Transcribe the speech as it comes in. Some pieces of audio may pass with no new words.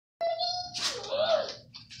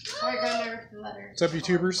What's up,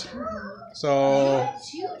 YouTubers? So,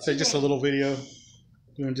 say just a little video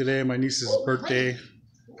doing today my niece's birthday.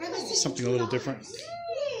 Something a little different.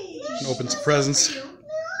 She opens presents.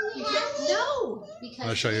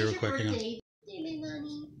 I'll show you real quick. Hang on.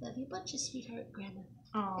 Love you bunch of sweetheart, Grandma.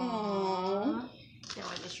 Aww. Now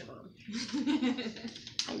I miss your mom.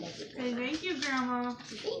 I love you, Say thank you, Grandma.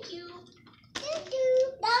 Thank you. Thank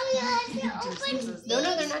you. Now we have to open. No,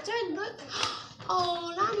 they're not done. Look.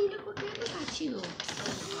 Oh, Lonnie, look what Grandma got you.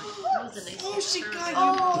 That was a nice Oh, she got you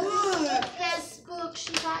the book. best book.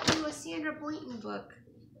 She got you a Sandra Boynton book.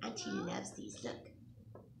 Auntie loves these. Look.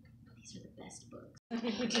 These are the best books.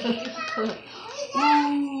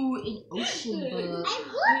 Ooh, an ocean book.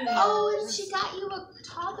 Oh, and she got you a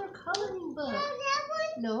toddler coloring book.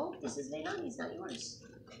 No, this is Leilani's, not yours.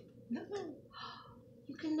 No.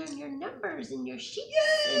 You can learn your numbers and your sheets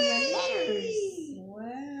and your letters. Wow.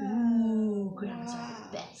 Ooh, grandmas are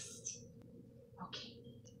the best. Okay,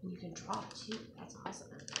 and you can draw too. That's awesome.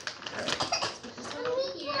 All right, let's put this one over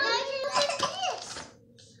here.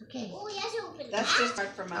 Okay. Oh, yes, open it. That's just hard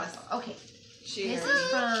from us. Okay. She This already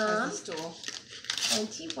is has a from stool.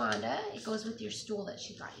 Auntie Wanda. It goes with your stool that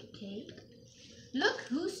she got you, okay? Look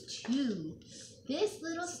who's two. This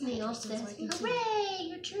little snail says, hooray,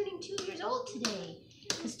 you're turning 2 years old today.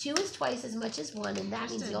 Because 2 is twice as much as 1, and that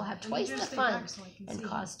means you'll have twice the fun and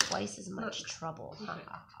cause twice as much trouble.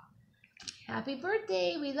 Happy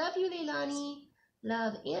birthday. We love you, Leilani.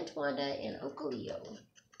 Love Aunt Wanda and Uncle Leo.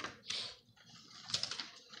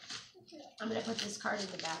 I'm going to put this card in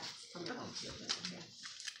the back from your home too.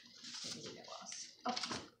 Okay.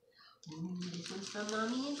 Ooh, this one's from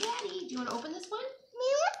Mommy and Daddy. Do you want to open this one?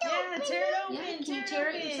 Yeah, tear it open. Yeah, can you tear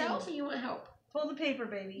it yourself or you want help? Pull the paper,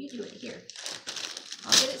 baby. You do it. Here.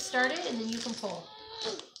 I'll get it started and then you can pull.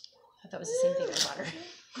 I thought it was the same thing as water.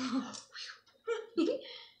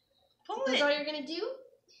 Pull That's it. all you're going to do?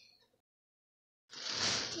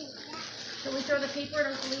 Can we throw the paper at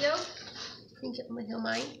Uncle Leo? Think he'll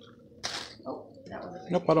mind? Oh, that one.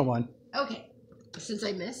 Nope, I don't mind. Okay. Since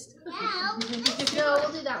I missed. No. No,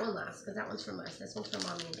 we'll do that one last because that one's from us. This one's from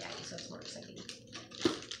Mommy and Daddy, so it's more exciting.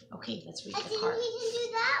 Okay, let's read I the think card. we can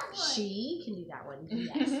do that one. She can do that one.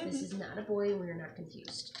 Yes, this is not a boy. We're not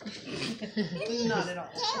confused. Not at all.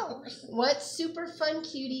 What super fun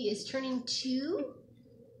cutie is turning 2?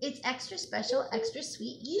 It's extra special, extra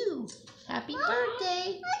sweet you. Happy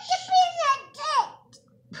birthday.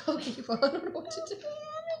 Okay, well, I don't know what to do.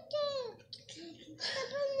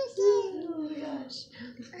 Oh my gosh.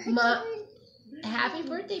 Happy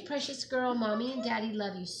birthday, precious girl. Mommy and Daddy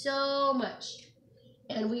love you so much.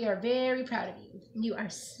 And we are very proud of you. You are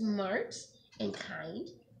smart and kind,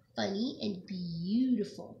 funny and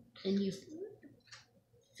beautiful. And you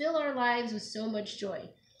fill our lives with so much joy.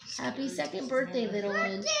 Happy second birthday, little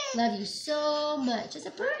one. Love you so much. It's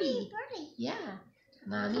a birdie. Yeah.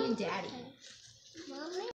 Mommy and Daddy.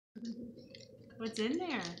 What's in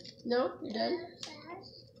there? No? You're done?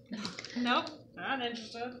 Nope. Not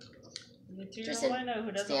interested. The 2-year-old I know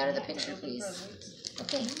who doesn't Stay out of the want to picture, open please. presents.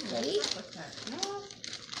 Okay, ready? No.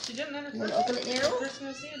 She didn't understand. You want to open it now? First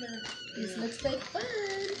gonna see there. This looks like fun.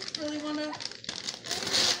 Really wanna?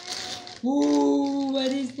 Ooh,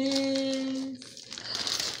 what is this?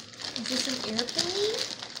 Is this an airplane?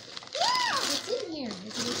 Yeah. What's in here?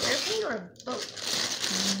 Is it an airplane or a boat?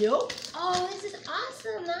 Nope. Oh, this is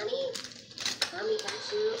awesome, Lonnie. Mommy got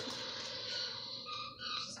you.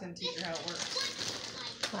 She's gonna teach her how it works.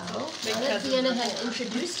 Well, Big now that cousins Sienna are has for.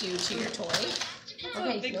 introduced you to your toy.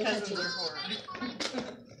 Okay, Big no cousins touching. are for.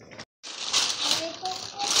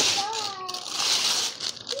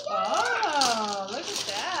 Oh, look at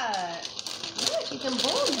that. Look, you can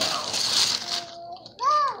bowl now.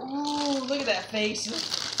 Ooh, look at that face.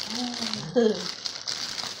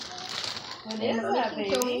 What is Mommy that, can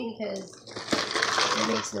kill baby? me because it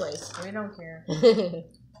makes noise. We don't care.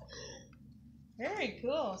 Very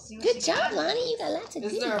cool. See what Good she job, got. Lonnie. You got lots of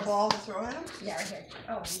Is there a ball to throw at him? Yeah, right here.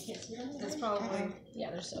 Oh, you can't see them? It's probably. Yeah,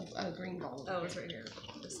 there's a green ball. Oh, it's right here.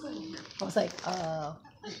 This one here. I was like,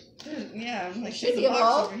 Yeah, I'm like, Should she's be a a box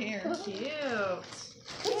ball. over here. Cute.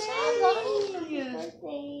 good job, Lonnie. Happy Yeah.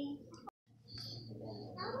 birthday.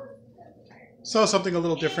 So, something a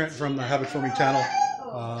little different from the Habit Forming channel.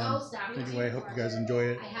 Stop. Anyway, hope you guys enjoy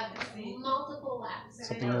it. I have multiple laps.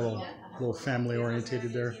 Something a little family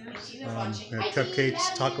orientated there. We had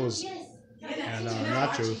cupcakes, tacos, and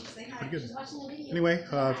nachos. Pretty good. Anyway,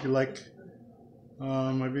 if you like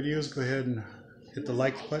my videos, go ahead and hit the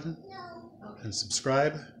like button and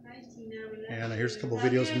subscribe. And here's a couple of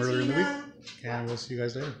videos from earlier in the week. And we'll see you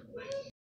guys later.